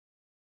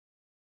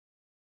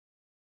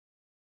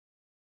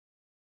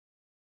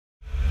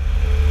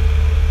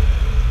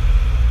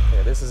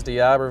is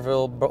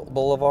D'Iberville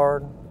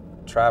Boulevard,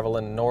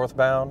 traveling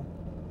northbound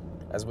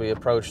as we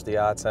approach the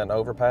I-10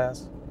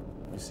 overpass.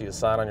 You see a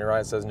sign on your right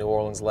that says New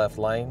Orleans left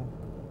lane,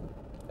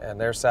 and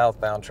there's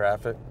southbound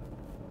traffic.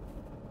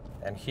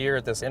 And here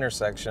at this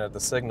intersection at the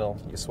signal,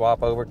 you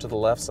swap over to the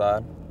left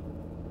side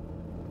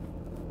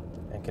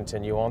and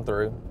continue on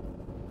through.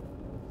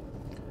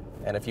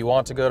 And if you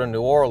want to go to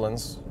New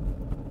Orleans,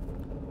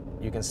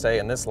 you can stay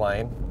in this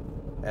lane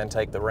and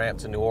take the ramp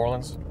to New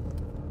Orleans,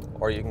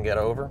 or you can get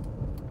over.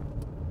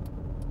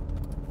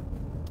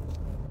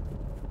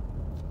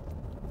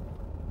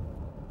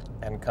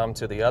 And come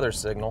to the other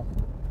signal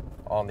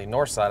on the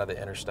north side of the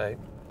interstate.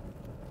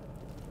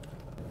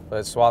 But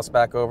it swaps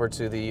back over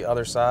to the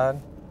other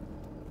side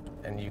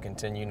and you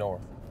continue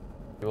north.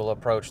 You will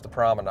approach the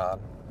Promenade.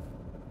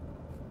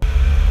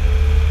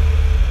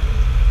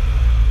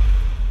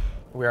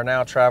 We are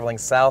now traveling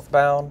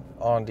southbound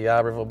on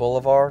D'Iberville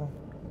Boulevard,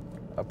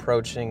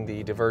 approaching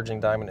the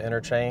diverging diamond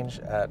interchange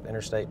at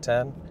Interstate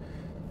 10.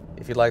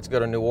 If you'd like to go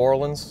to New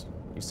Orleans,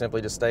 you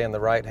simply just stay in the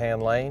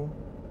right-hand lane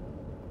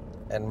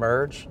and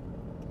merge.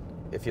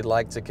 If you'd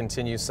like to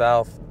continue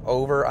south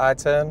over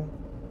I-10,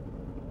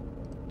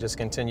 just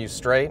continue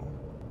straight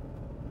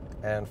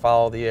and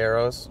follow the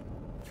arrows.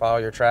 Follow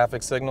your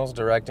traffic signals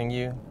directing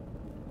you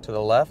to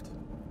the left,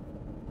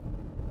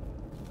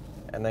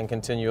 and then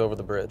continue over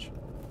the bridge.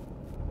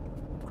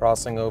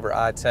 Crossing over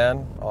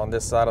I-10 on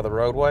this side of the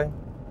roadway.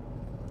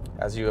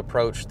 As you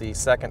approach the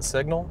second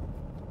signal,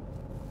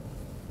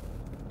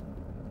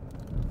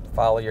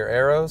 follow your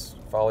arrows,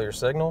 follow your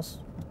signals,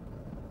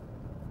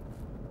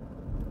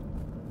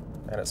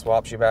 and it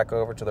swaps you back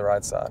over to the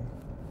right side.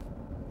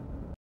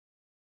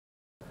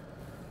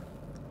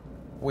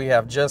 We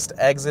have just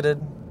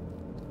exited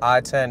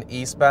I-10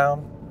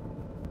 eastbound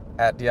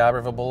at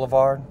D'Iberville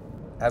Boulevard.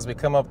 As we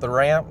come up the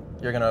ramp,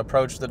 you're going to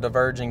approach the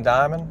diverging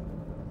diamond.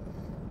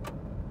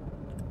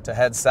 To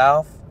head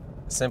south,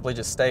 simply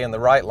just stay in the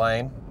right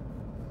lane,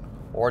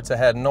 or to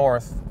head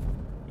north,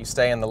 you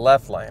stay in the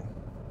left lane.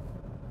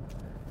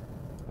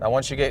 Now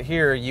once you get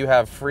here, you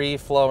have free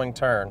flowing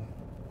turn.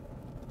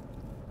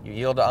 You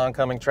yield to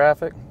oncoming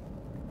traffic,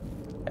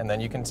 and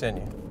then you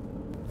continue.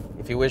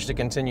 If you wish to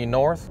continue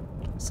north,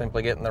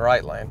 simply get in the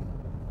right lane,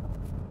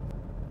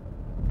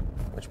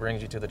 which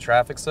brings you to the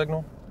traffic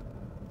signal,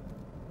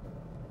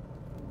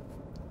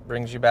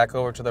 brings you back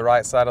over to the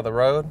right side of the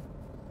road,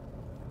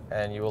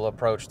 and you will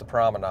approach the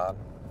Promenade.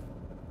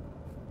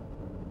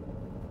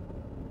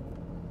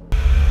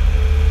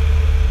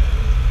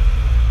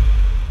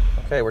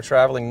 Okay, we're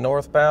traveling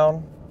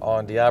northbound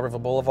on D'Iberville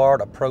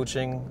Boulevard,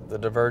 approaching the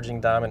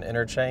diverging diamond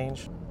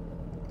interchange.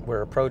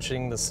 We're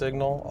approaching the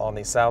signal on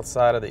the south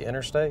side of the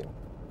interstate,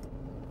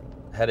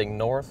 heading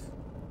north.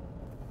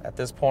 At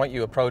this point,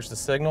 you approach the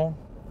signal,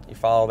 you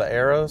follow the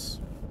arrows,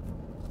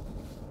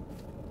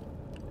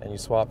 and you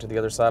swap to the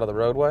other side of the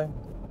roadway.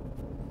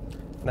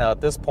 Now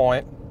at this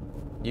point,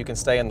 you can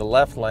stay in the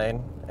left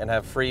lane and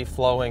have free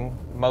flowing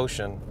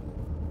motion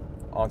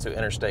onto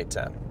Interstate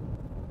 10.